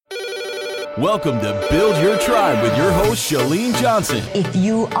Welcome to Build Your Tribe with your host, Chalene Johnson. If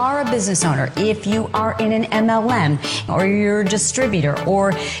you are a business owner, if you are in an MLM, or you're a distributor,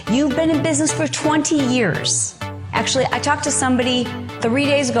 or you've been in business for 20 years. Actually, I talked to somebody 3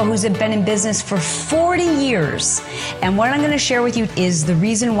 days ago who's been in business for 40 years. And what I'm going to share with you is the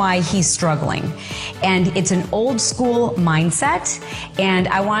reason why he's struggling. And it's an old school mindset. And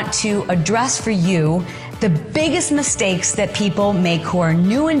I want to address for you the biggest mistakes that people make who are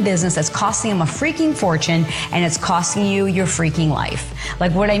new in business that's costing them a freaking fortune, and it's costing you your freaking life.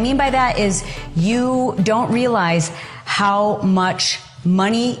 Like, what I mean by that is you don't realize how much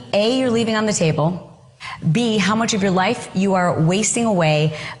money, A, you're leaving on the table, B, how much of your life you are wasting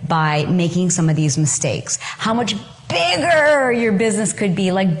away by making some of these mistakes. How much bigger your business could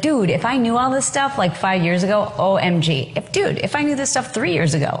be. Like, dude, if I knew all this stuff like 5 years ago, OMG. If I knew this stuff 3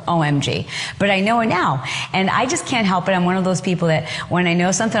 years ago, OMG. But I know it now. And I just can't help it. I'm one of those people that when I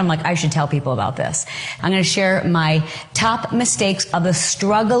know something, I'm like, I should tell people about this. I'm going to share my top mistakes of a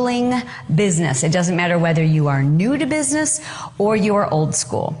struggling business. It doesn't matter whether you are new to business or you are old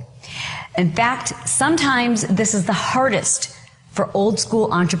school. In fact, sometimes this is the hardest for old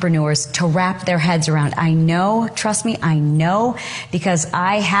school entrepreneurs to wrap their heads around. I know, trust me, I know, because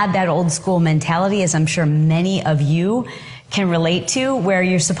I had that old school mentality, as I'm sure many of you can relate to, where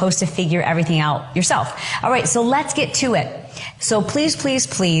you're supposed to figure everything out yourself. All right, so let's get to it. So please, please,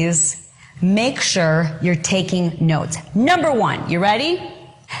 please make sure you're taking notes. Number one, you ready?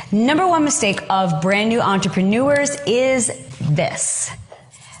 Number one mistake of brand new entrepreneurs is this.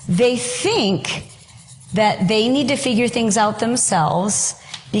 They think that they need to figure things out themselves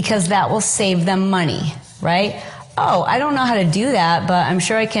because that will save them money, right? Oh, I don't know how to do that, but I'm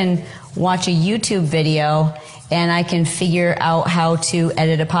sure I can watch a YouTube video and I can figure out how to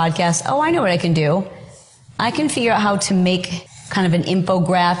edit a podcast. Oh, I know what I can do. I can figure out how to make kind of an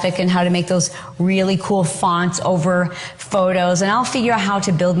infographic and how to make those really cool fonts over photos, and I'll figure out how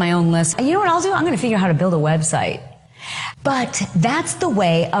to build my own list. And you know what I'll do? I'm going to figure out how to build a website. But that's the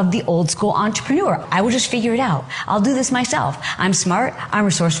way of the old school entrepreneur. I will just figure it out. I'll do this myself. I'm smart. I'm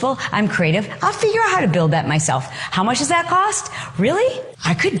resourceful. I'm creative. I'll figure out how to build that myself. How much does that cost? Really?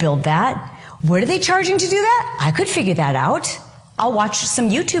 I could build that. What are they charging to do that? I could figure that out. I'll watch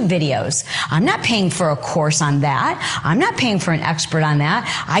some YouTube videos. I'm not paying for a course on that. I'm not paying for an expert on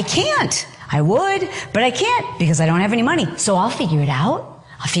that. I can't. I would, but I can't because I don't have any money. So I'll figure it out.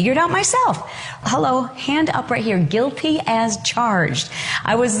 I'll figure it out myself. Hello, hand up right here. Guilty as charged.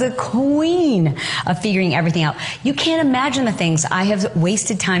 I was the queen of figuring everything out. You can't imagine the things I have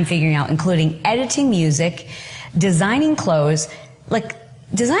wasted time figuring out, including editing music, designing clothes. Like,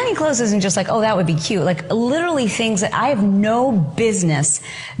 designing clothes isn't just like, oh, that would be cute. Like, literally things that I have no business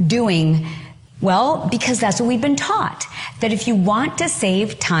doing. Well, because that's what we've been taught. That if you want to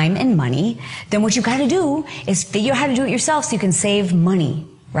save time and money, then what you got to do is figure out how to do it yourself so you can save money,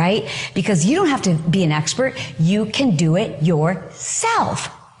 right? Because you don't have to be an expert. You can do it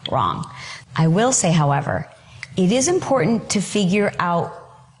yourself. Wrong. I will say, however, it is important to figure out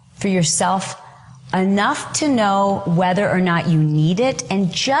for yourself enough to know whether or not you need it,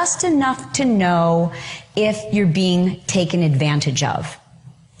 and just enough to know if you're being taken advantage of.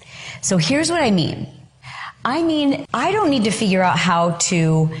 So here's what I mean. I don't need to figure out how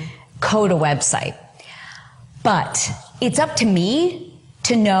to code a website, but it's up to me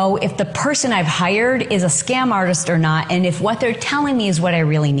to know if the person I've hired is a scam artist or not, and if what they're telling me is what I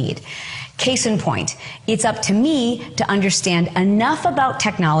really need. Case in point, it's up to me to understand enough about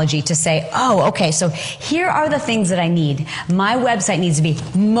technology to say, oh, okay, so here are the things that I need. My website needs to be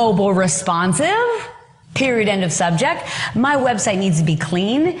mobile responsive. Period, end of subject. My website needs to be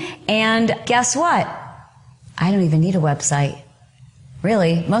clean. And guess what? I don't even need a website.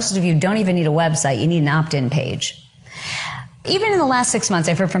 Really, most of you don't even need a website. You need an opt-in page. Even in the last 6 months,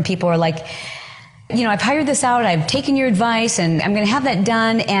 I've heard from people who are like, you know, I've hired this out, I've taken your advice, and I'm going to have that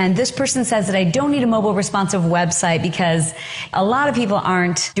done. And this person says that I don't need a mobile responsive website because a lot of people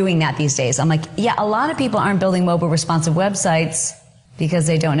aren't doing that these days. I'm like, yeah, a lot of people aren't building mobile responsive websites because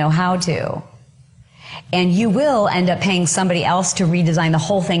they don't know how to. And you will end up paying somebody else to redesign the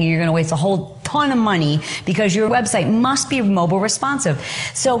whole thing, and you're going to waste a whole ton of money because your website must be mobile responsive.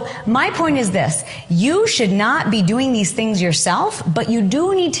 So my point is this. You should not be doing these things yourself, but you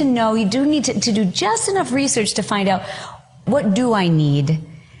do need to know, you do need to do just enough research to find out, what do I need?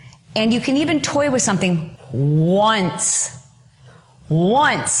 And you can even toy with something once.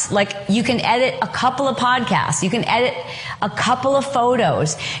 Like, you can edit a couple of podcasts. You can edit a couple of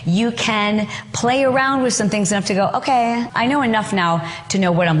photos. You can play around with some things enough to go, okay, I know enough now to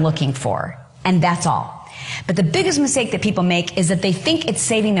know what I'm looking for. And that's all. But the biggest mistake that people make is that they think it's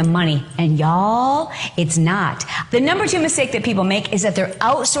saving them money. And y'all, it's not. The number 2 mistake that people make is that they're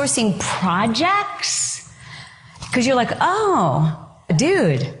outsourcing projects. Because you're like, oh,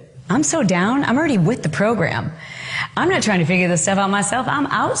 dude, I'm so down. I'm already with the program. I'm not trying to figure this stuff out myself. I'm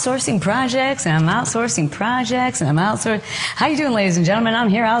outsourcing projects, and I'm outsourcing projects, and I'm outsourcing. How you doing, ladies and gentlemen? I'm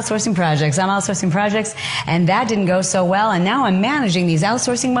here outsourcing projects. I'm outsourcing projects, and that didn't go so well, and now I'm managing these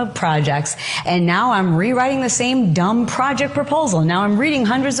outsourcing projects, and now I'm rewriting the same dumb project proposal. Now I'm reading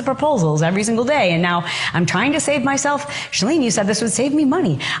hundreds of proposals every single day, and now I'm trying to save myself. Shalene, you said this would save me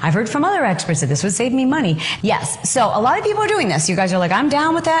money. I've heard from other experts that this would save me money. Yes, so a lot of people are doing this. You guys are like, I'm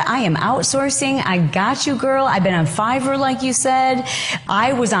down with that. I am outsourcing. I got you, girl. I've been on Fiverr, like you said.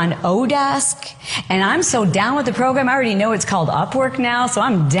 I was on Odesk, and I'm so down with the program. I already know it's called Upwork now, so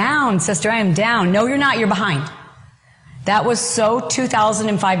I'm down, sister. I am down. No, you're not. You're behind. That was so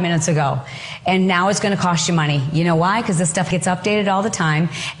 2005 minutes ago. And now it's going to cost you money. You know why? Because this stuff gets updated all the time.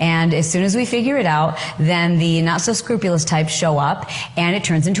 And as soon as we figure it out, then the not so scrupulous types show up and it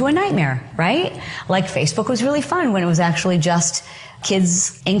turns into a nightmare, right? Like Facebook was really fun when it was actually just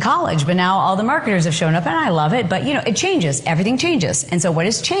kids in college, but now all the marketers have shown up and I love it. But you know, it changes. Everything changes. And so what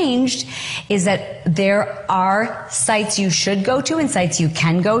has changed is that there are sites you should go to and sites you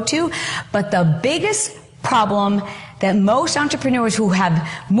can go to. But the biggest problem that most entrepreneurs who have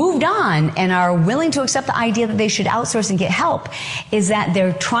moved on and are willing to accept the idea that they should outsource and get help is that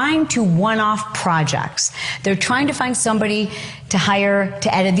they're trying to one-off projects. They're trying to find somebody to hire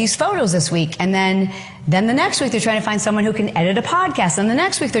to edit these photos this week. And then the next week they're trying to find someone who can edit a podcast. And the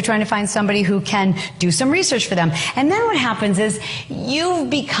next week they're trying to find somebody who can do some research for them. And then what happens is you've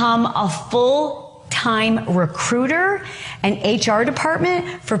become a full-time recruiter and HR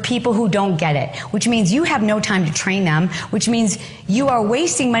department for people who don't get it, which means you have no time to train them, which means you are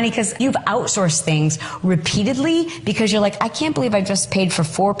wasting money because you've outsourced things repeatedly because you're like, I can't believe I just paid for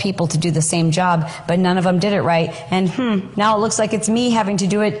 4 people to do the same job, but none of them did it right. And now it looks like it's me having to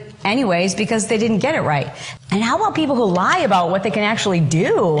do it anyways because they didn't get it right. And how about people who lie about what they can actually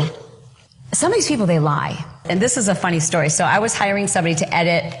do? Some of these people, they lie. And this is a funny story. So I was hiring somebody to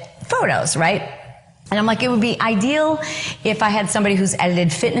edit photos, right? And I'm like, it would be ideal if I had somebody who's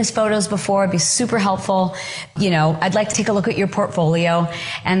edited fitness photos before. It'd be super helpful. You know, I'd like to take a look at your portfolio.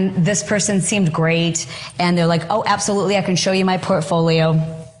 And this person seemed great. And they're like, oh, absolutely, I can show you my portfolio.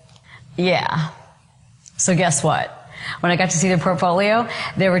 Yeah. So guess what? When I got to see their portfolio,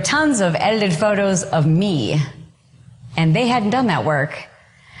 there were tons of edited photos of me. And they hadn't done that work.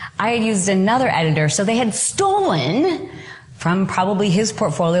 I had used another editor. So they had stolen from probably his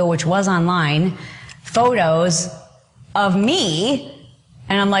portfolio, which was online, photos of me,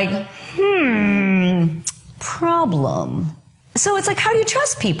 and I'm like, problem. So it's like, how do you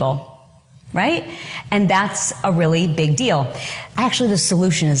trust people, right? And that's a really big deal. Actually, the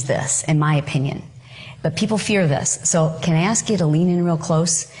solution is this, in my opinion. But people fear this. So can I ask you to lean in real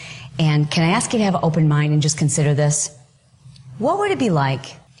close? And can I ask you to have an open mind and just consider this? What would it be like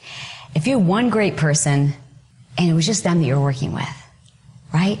if you're one great person and it was just them that you're working with?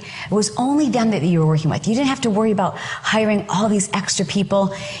 Right? It was only them that you were working with. You didn't have to worry about hiring all these extra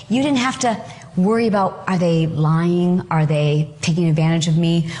people. You didn't have to worry about, are they lying? Are they taking advantage of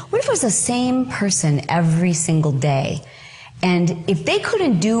me? What if it was the same person every single day? And if they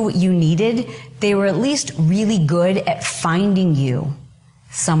couldn't do what you needed, they were at least really good at finding you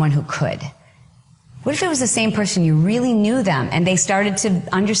someone who could. What if it was the same person, you really knew them, and they started to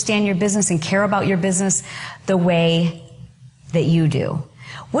understand your business and care about your business the way that you do?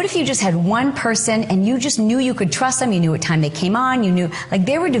 What if you just had one person and you just knew you could trust them? You knew what time they came on. You knew, like,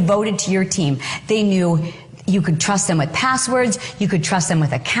 they were devoted to your team. They knew you could trust them with passwords. You could trust them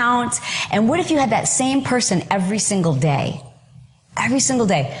with accounts. And what if you had that same person every single day? Every single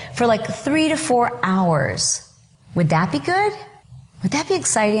day for like 3 to 4 hours. Would that be good? Would that be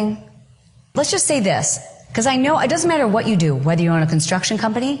exciting? Let's just say this, because I know it doesn't matter what you do, whether you own a construction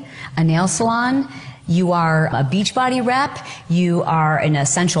company, a nail salon, you are a Beachbody rep, you are in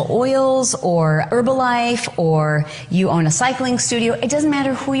essential oils or Herbalife, or you own a cycling studio. It doesn't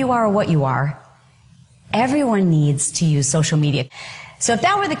matter who you are or what you are. Everyone needs to use social media. So if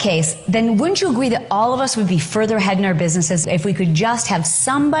that were the case, then wouldn't you agree that all of us would be further ahead in our businesses if we could just have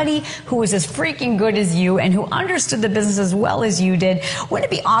somebody who was as freaking good as you and who understood the business as well as you did?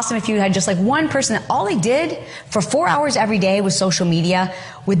 Wouldn't it be awesome if you had just like one person that all they did for 4 hours every day was social media?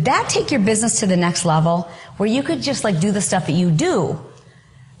 Would that take your business to the next level where you could just like do the stuff that you do?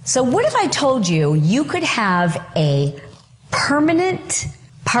 So what if I told you you could have a permanent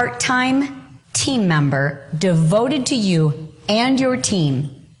part-time team member devoted to you and your team,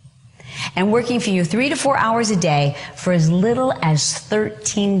 and working for you 3 to 4 hours a day for as little as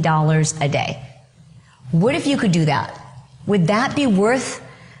 $13 a day. What if you could do that? Would that be worth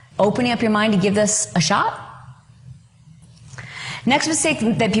opening up your mind to give this a shot? Next mistake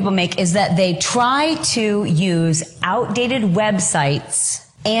that people make is that they try to use outdated websites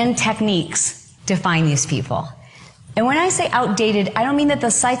and techniques to find these people. And when I say outdated, I don't mean that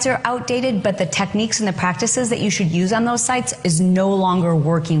the sites are outdated, but the techniques and the practices that you should use on those sites is no longer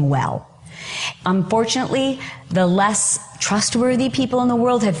working well. Unfortunately, the less trustworthy people in the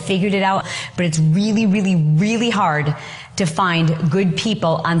world have figured it out, but it's really, really, really hard to find good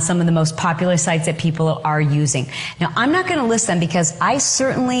people on some of the most popular sites that people are using. Now, I'm not going to list them because I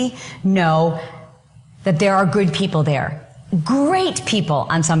certainly know that there are good people there. Great people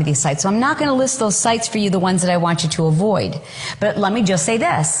on some of these sites. So I'm not going to list those sites for you, the ones that I want you to avoid. But let me just say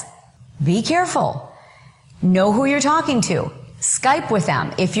this. Be careful. Know who you're talking to. Skype with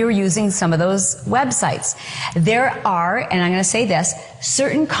them if you're using some of those websites. There are, and I'm going to say this,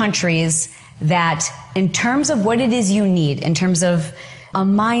 certain countries that in terms of what it is you need, in terms of a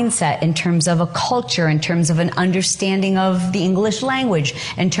mindset, in terms of a culture, in terms of an understanding of the English language,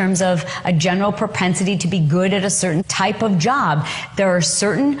 in terms of a general propensity to be good at a certain type of job. There are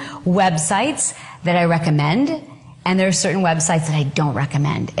certain websites that I recommend, and there are certain websites that I don't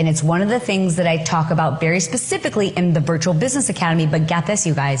recommend. And it's one of the things that I talk about very specifically in the Virtual Business Academy. But get this,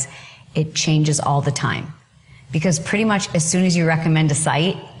 you guys, it changes all the time. Because pretty much as soon as you recommend a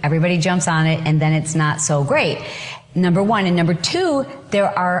site, everybody jumps on it, and then it's not so great. Number one. And number two, there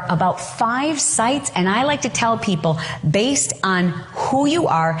are about 5 sites, and I like to tell people, based on who you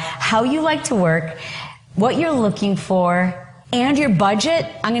are, how you like to work, what you're looking for, and your budget,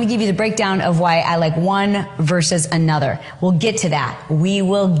 I'm going to give you the breakdown of why I like one versus another. We'll get to that. We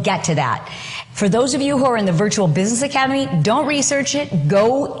will get to that. For those of you who are in the Virtual Business Academy, don't research it.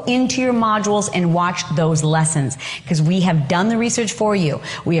 Go into your modules and watch those lessons, because we have done the research for you.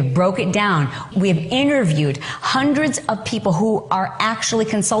 We have broke it down. We have interviewed hundreds of people who are actually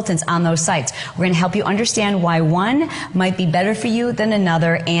consultants on those sites. We're going to help you understand why one might be better for you than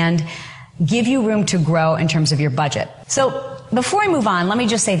another and give you room to grow in terms of your budget. So before I move on, let me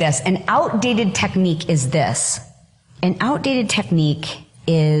just say this. An outdated technique is this. An outdated technique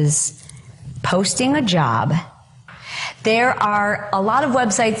is posting a job. There are a lot of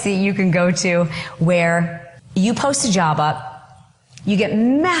websites that you can go to where you post a job up, you get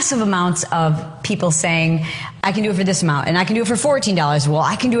massive amounts of people saying, I can do it for this amount, and I can do it for $14. Well,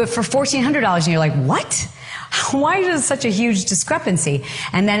 I can do it for $1,400. And you're like, what? Why is there such a huge discrepancy?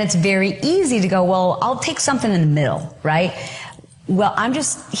 And then it's very easy to go, well, I'll take something in the middle, right? Well, I'm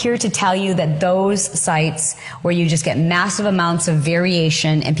just here to tell you that those sites where you just get massive amounts of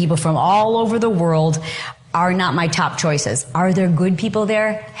variation and people from all over the world are not my top choices. Are there good people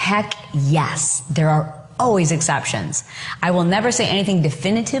there? Heck yes. There are always exceptions. I will never say anything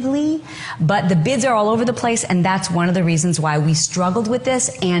definitively, but the bids are all over the place, and that's one of the reasons why we struggled with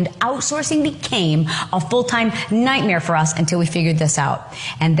this, and outsourcing became a full-time nightmare for us until we figured this out.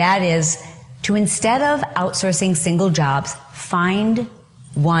 And that is to, instead of outsourcing single jobs, find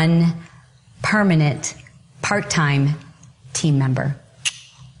one permanent part-time team member.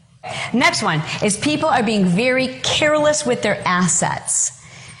 Next one is people are being very careless with their assets.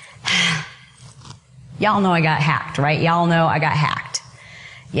 Y'all know I got hacked, right? Y'all know I got hacked.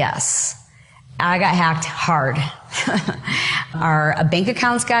 Yes. I got hacked hard. Our bank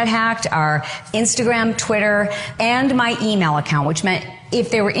accounts got hacked, our Instagram, Twitter, and my email account, which meant if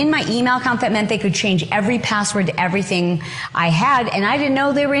they were in my email account, that meant they could change every password to everything I had, and I didn't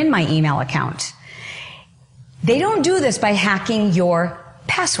know they were in my email account. They don't do this by hacking your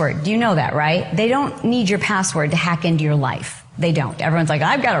password. Do you know that, right? They don't need your password to hack into your life. They don't. Everyone's like,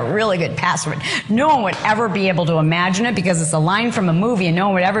 I've got a really good password. No one would ever be able to imagine it because it's a line from a movie and no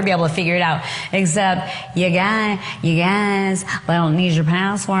one would ever be able to figure it out. Except, you guys, they don't need your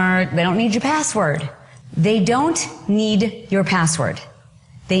password. They don't need your password. They don't need your password.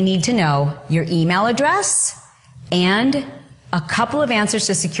 They need to know your email address and a couple of answers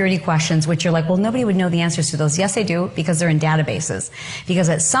to security questions, which you're like, well, nobody would know the answers to those. Yes, they do, because they're in databases. Because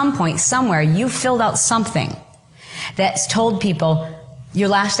at some point, somewhere, you filled out something that's told people your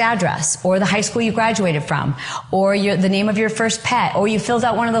last address, or the high school you graduated from, or the name of your first pet, or you filled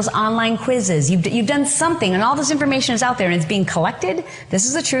out one of those online quizzes. You've done something, and all this information is out there, and it's being collected. This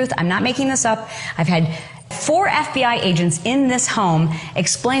is the truth. I'm not making this up. I've had 4 FBI agents in this home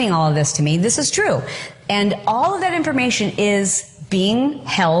explaining all of this to me. This is true. And all of that information is being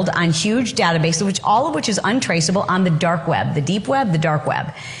held on huge databases, all of which is untraceable on the dark web, the deep web, the dark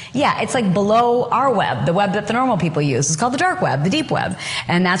web. Yeah, it's like below our web, the web that the normal people use. It's called the dark web, the deep web.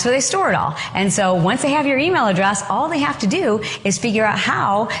 And that's where they store it all. And so once they have your email address, all they have to do is figure out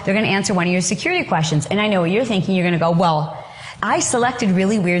how they're going to answer one of your security questions. And I know what you're thinking. You're going to go, well, I selected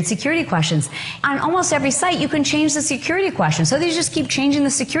really weird security questions. On almost every site, you can change the security question. So they just keep changing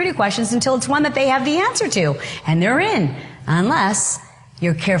the security questions until it's one that they have the answer to. And they're in. Unless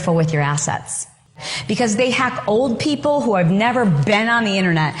you're careful with your assets. Because they hack old people who have never been on the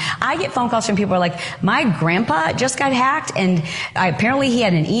internet. I get phone calls from people who are like, my grandpa just got hacked and apparently he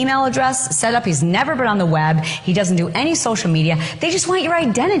had an email address set up. He's never been on the web. He doesn't do any social media. They just want your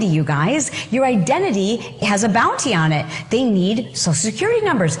identity, you guys. Your identity has a bounty on it. They need social security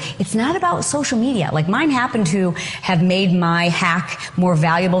numbers. It's not about social media. Like mine happened to have made my hack more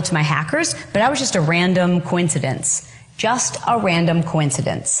valuable to my hackers, but that was just a random coincidence. Just a random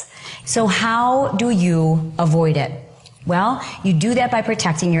coincidence. So how do you avoid it? Well, you do that by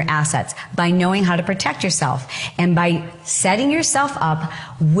protecting your assets, by knowing how to protect yourself, and by setting yourself up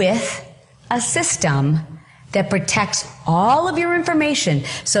with a system that protects all of your information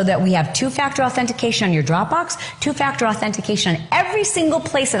so that we have two-factor authentication on your Dropbox, two-factor authentication on every single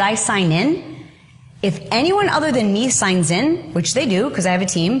place that I sign in. If anyone other than me signs in, which they do because I have a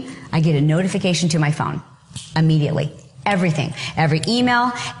team, I get a notification to my phone immediately. Everything. Every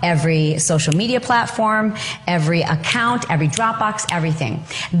email, every social media platform, every account, every Dropbox, everything.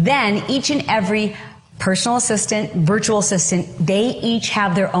 Then each and every personal assistant, virtual assistant, they each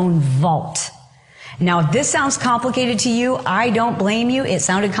have their own vault. Now, if this sounds complicated to you, I don't blame you. It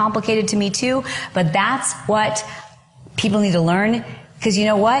sounded complicated to me too, but that's what people need to learn. Because you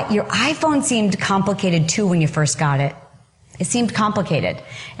know what? Your iPhone seemed complicated too when you first got it. It seemed complicated.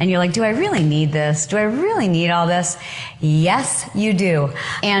 And you're like, do I really need this? Do I really need all this? Yes, you do.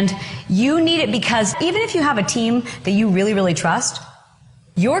 And you need it because even if you have a team that you really, really trust,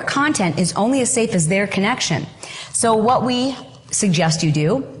 your content is only as safe as their connection. So what we suggest you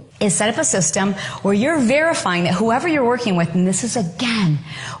do is set up a system where you're verifying that whoever you're working with, and this is again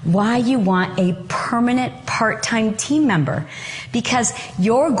why you want a permanent part-time team member, because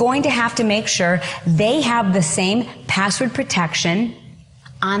you're going to have to make sure they have the same password protection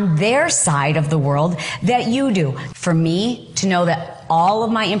on their side of the world that you do. For me to know that all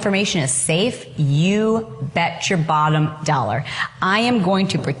of my information is safe, you bet your bottom dollar. I am going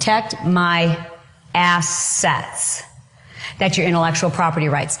to protect my assets. That's your intellectual property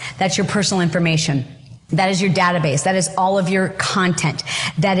rights. That's your personal information. That is your database. That is all of your content.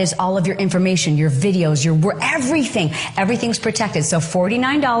 That is all of your information, your videos, your everything. Everything's protected. So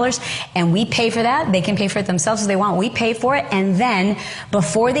 $49, and we pay for that. They can pay for it themselves if they want. We pay for it. And then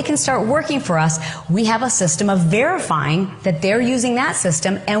before they can start working for us, we have a system of verifying that they're using that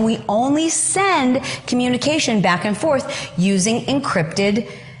system, and we only send communication back and forth using encrypted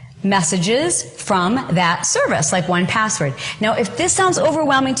messages from that service, like 1Password. Now, if this sounds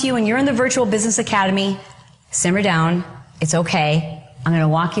overwhelming to you and you're in the Virtual Business Academy, simmer down. It's okay. I'm going to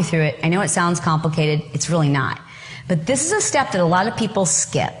walk you through it. I know it sounds complicated. It's really not. But this is a step that a lot of people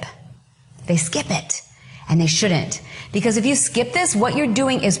skip. They skip it. And they shouldn't. Because if you skip this, what you're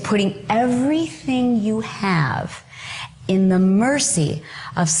doing is putting everything you have in the mercy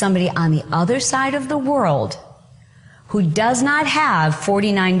of somebody on the other side of the world who does not have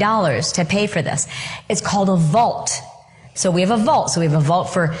 $49 to pay for this. It's called a vault. So we have a vault. So we have a vault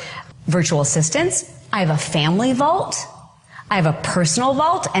for virtual assistants. I have a family vault. I have a personal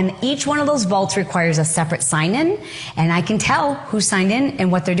vault. And each one of those vaults requires a separate sign-in. And I can tell who signed in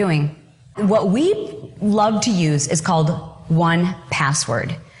and what they're doing. What we love to use is called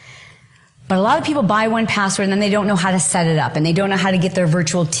 1Password. But a lot of people buy 1Password and then they don't know how to set it up and they don't know how to get their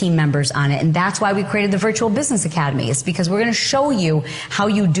virtual team members on it. And that's why we created the Virtual Business Academy. It's because we're going to show you how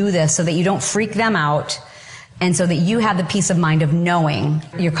you do this so that you don't freak them out and so that you have the peace of mind of knowing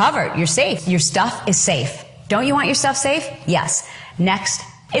you're covered, you're safe, your stuff is safe. Don't you want your stuff safe? Yes. Next.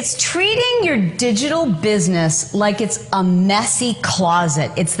 It's treating your digital business like it's a messy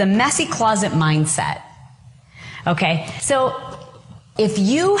closet. It's the messy closet mindset. Okay? So if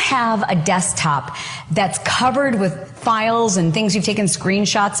you have a desktop that's covered with files and things you've taken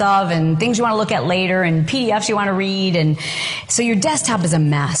screenshots of and things you want to look at later and PDFs you want to read, and so your desktop is a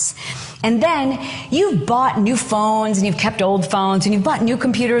mess. And then you've bought new phones and you've kept old phones and you've bought new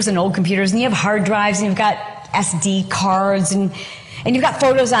computers and old computers and you have hard drives and you've got SD cards and you've got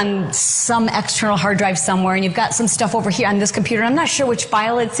photos on some external hard drive somewhere, and you've got some stuff over here on this computer. I'm not sure which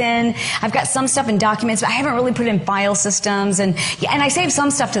file it's in. I've got some stuff in documents, but I haven't really put it in file systems. And I save some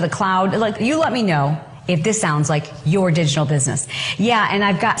stuff to the cloud. Like, you let me know if this sounds like your digital business. Yeah, and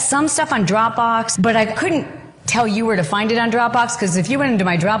I've got some stuff on Dropbox, but I couldn't tell you where to find it on Dropbox, because if you went into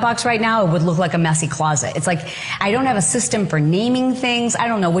my Dropbox right now, it would look like a messy closet. It's like, I don't have a system for naming things. I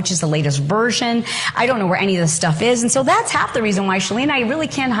don't know which is the latest version. I don't know where any of this stuff is. And so that's half the reason why, Shalene, I really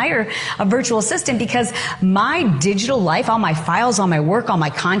can't hire a virtual assistant, because my digital life, all my files, all my work, all my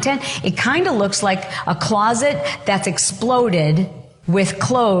content, it kind of looks like a closet that's exploded with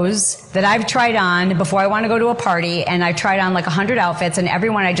clothes that I've tried on before I want to go to a party, and I've tried on like 100 outfits, and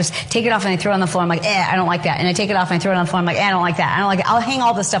every one I just take it off and I throw it on the floor. I'm like, I don't like that. And I take it off and I throw it on the floor. I'm like, I don't like that. I don't like it. I'll hang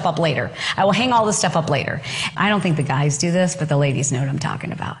all this stuff up later. I will hang all this stuff up later. I don't think the guys do this, but the ladies know what I'm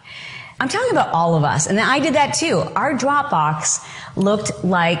talking about. I'm talking about all of us. And then I did that too. Our Dropbox looked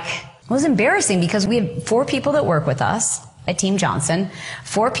like, it was embarrassing, because we had 4 people that work with us at Team Johnson,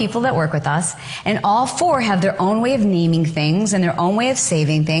 4 people that work with us, and all 4 have their own way of naming things and their own way of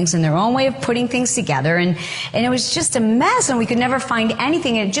saving things and their own way of putting things together, and it was just a mess, and we could never find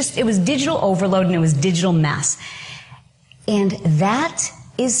anything. It was digital overload, and it was digital mess. And that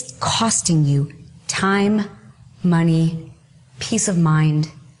is costing you time, money, peace of mind,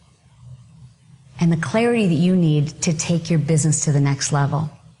 and the clarity that you need to take your business to the next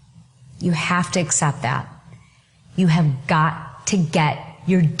level. You have to accept that. You have got to get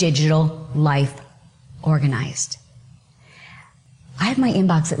your digital life organized. I have my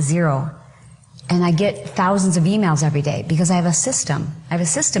inbox at 0, and I get thousands of emails every day because I have a system. I have a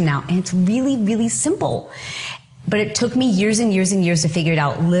system now, and it's really, really simple. But it took me years and years and years to figure it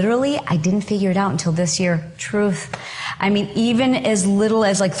out. Literally, I didn't figure it out until this year. Truth. I mean, even as little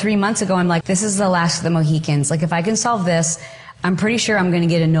as like 3 months ago, I'm like, this is the last of the Mohicans. Like, if I can solve this, I'm pretty sure I'm going to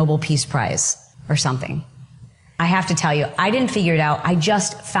get a Nobel Peace Prize or something. I have to tell you, I didn't figure it out. I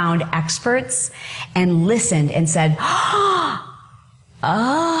just found experts and listened and said, oh,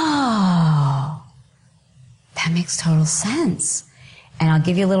 that makes total sense. And I'll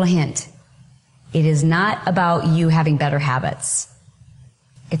give you a little hint. It is not about you having better habits.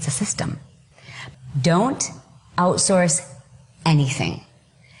 It's a system. Don't outsource anything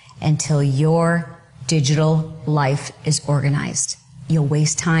until your digital life is organized. You'll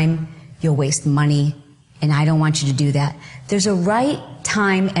waste time, you'll waste money, and I don't want you to do that. There's a right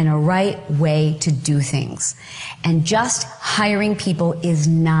time and a right way to do things. And just hiring people is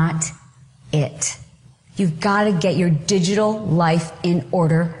not it. You've got to get your digital life in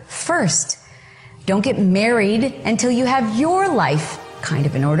order first. Don't get married until you have your life kind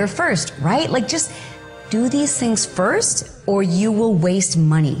of in order first, right? Like, just do these things first, or you will waste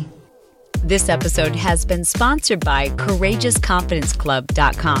money. This episode has been sponsored by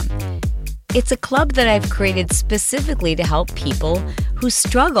CourageousConfidenceClub.com. It's a club that I've created specifically to help people who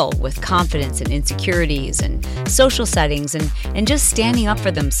struggle with confidence and insecurities and social settings and just standing up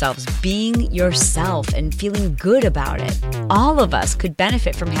for themselves, being yourself and feeling good about it. All of us could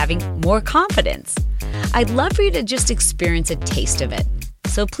benefit from having more confidence. I'd love for you to just experience a taste of it.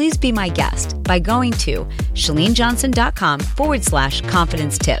 So please be my guest by going to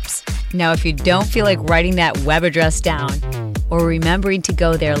ShaleneJohnson.com/confidence tips. Now, if you don't feel like writing that web address down or remembering to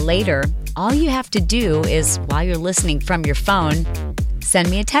go there later, all you have to do is, while you're listening from your phone, send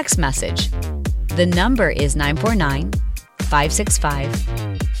me a text message. The number is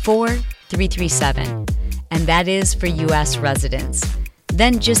 949-565-4337, and that is for U.S. residents.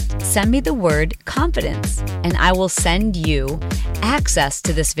 Then just send me the word confidence, and I will send you access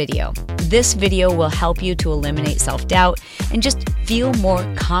to this video. This video will help you to eliminate self-doubt and just feel more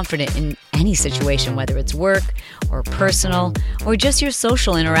confident in any situation, whether it's work or personal or just your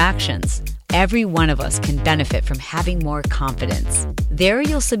social interactions. Every one of us can benefit from having more confidence. There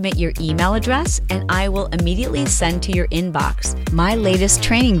you'll submit your email address, and I will immediately send to your inbox my latest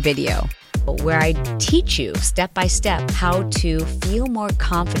training video, where I teach you step by step how to feel more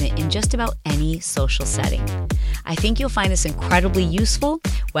confident in just about any social setting. I think you'll find this incredibly useful,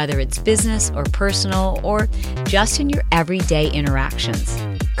 whether it's business or personal or just in your everyday interactions.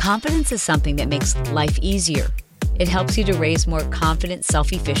 Confidence is something that makes life easier. It helps you to raise more confident,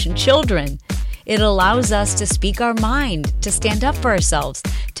 self-efficient children. It allows us to speak our mind, to stand up for ourselves,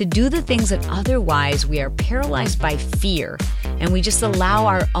 to do the things that otherwise we are paralyzed by fear, and we just allow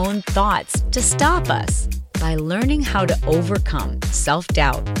our own thoughts to stop us. By learning how to overcome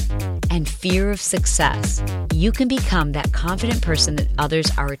self-doubt and fear of success, you can become that confident person that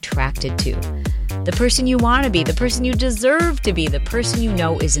others are attracted to. The person you want to be, the person you deserve to be, the person you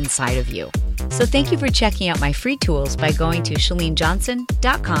know is inside of you. So thank you for checking out my free tools by going to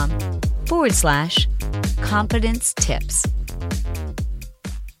ShaleneJohnson.com/confidence tips.